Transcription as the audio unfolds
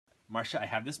Marcia, I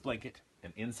have this blanket,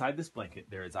 and inside this blanket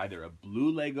there is either a blue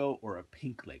Lego or a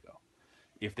pink Lego.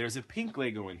 If there's a pink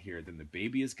Lego in here, then the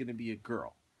baby is going to be a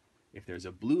girl. If there's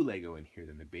a blue Lego in here,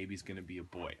 then the baby's going to be a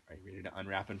boy. Are you ready to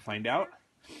unwrap and find out?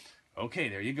 Okay,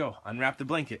 there you go. Unwrap the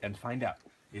blanket and find out.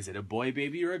 Is it a boy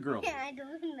baby or a girl baby? I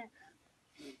don't know.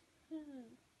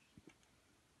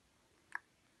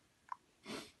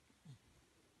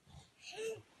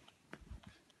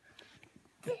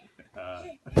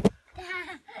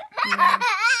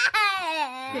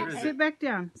 Okay, sit back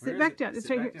down. Sit back down. It's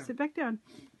right here. Sit back down.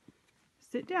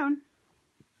 Sit down.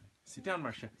 Sit down,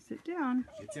 Marcia. Sit down.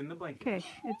 It's in the blanket. Okay,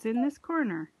 it's in this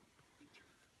corner.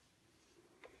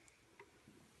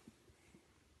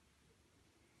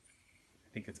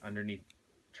 I think it's underneath.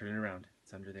 Turn it around.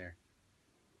 It's under there.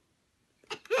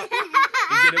 Is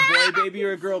it a boy baby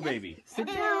or a girl baby? Sit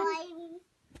down.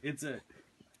 It's a...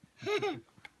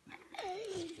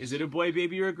 Is it a boy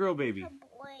baby or a girl baby?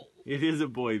 It is a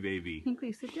boy baby.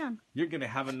 Hinckley, sit down. You're going to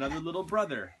have another little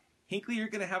brother. Hinckley, you're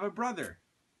going to have a brother.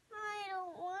 I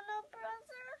don't want a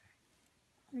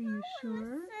brother. Are you I want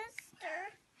sure? a sister.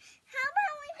 How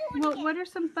about we do it Well, again? what are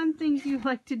some fun things you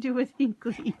like to do with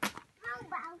Hinckley? How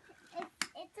about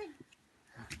it's a...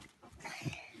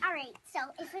 Alright, so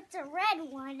if it's a red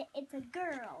one, it's a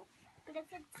girl. But if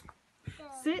it's...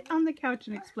 Sit on the couch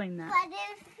and explain that. But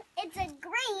if it's a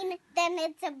green, then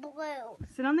it's a blue.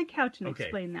 Sit on the couch and Okay,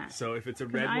 explain that. so if it's a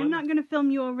 'Cause red I'm one... not going to film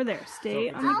you over there. so Stay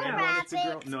if on it's the a red couch. one, it's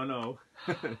a girl.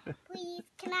 Wrap it. No. Please,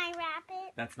 can I wrap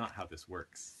it? That's not how this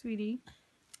works. Sweetie.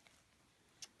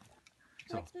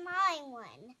 So- What's my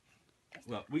one?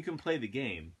 Well, we can play the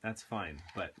game. That's fine.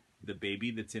 But the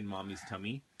baby that's in Mommy's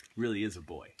tummy really is a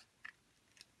boy.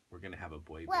 We're going to have a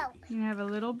boy Well, baby. You have a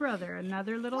little brother,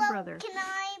 another little brother. Can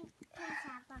I please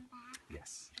have one back?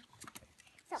 Yes.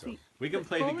 So, So we can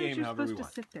play the Forward, game you're however we supposed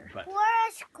want. to sit there. But we're a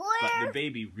the square.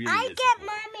 baby really I is get a boy.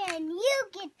 mommy and you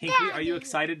get Hinckley, daddy. are you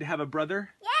excited to have a brother?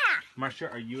 Yeah.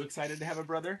 Marcia, are you excited to have a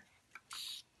brother?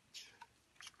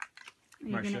 Are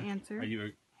you Marcia, going to answer? Are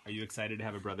you excited to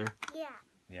have a brother? Yeah.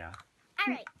 Yeah.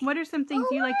 All right. What are some things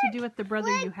you like to do with the brother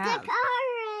you have? The car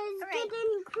is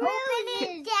getting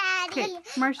cruising, Daddy. Okay,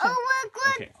 Marcia. Oh, look,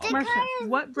 look. Okay, The Marcia, car is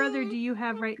what brother do you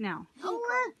have right now? Oh,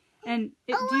 look. And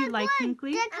do you like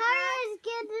Hinckley? The car is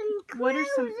getting cruises. What are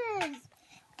some-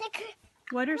 The car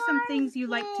What are some things you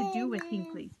like to do with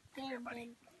Hinckley?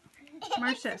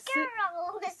 Marcia, It's a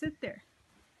girl. Sit there.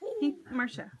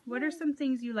 Marcia, what are some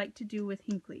things you like to do with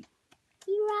Hinckley?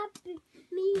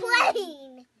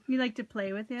 Playing. You like to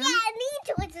play with him? Yeah,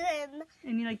 me with him.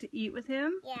 And you like to eat with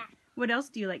him? Yeah. What else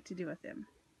do you like to do with him?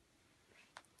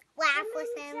 Laugh with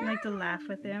You him. like to laugh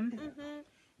with him? Mhm.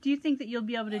 Do you think that you'll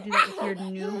be able to do that with your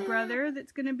new brother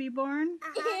that's going to be born?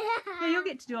 Yeah, you'll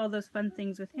get to do all those fun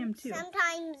things with him too.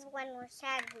 Sometimes when we're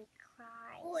sad, we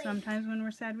cry. Sometimes when we're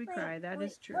sad, we cry. That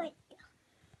is true.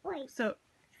 Wait. So,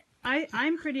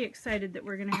 I'm pretty excited that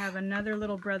we're going to have another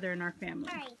little brother in our family.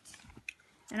 All right.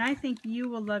 And I think you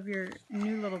will love your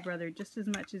new little brother just as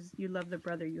much as you love the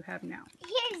brother you have now.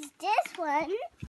 Here's this one.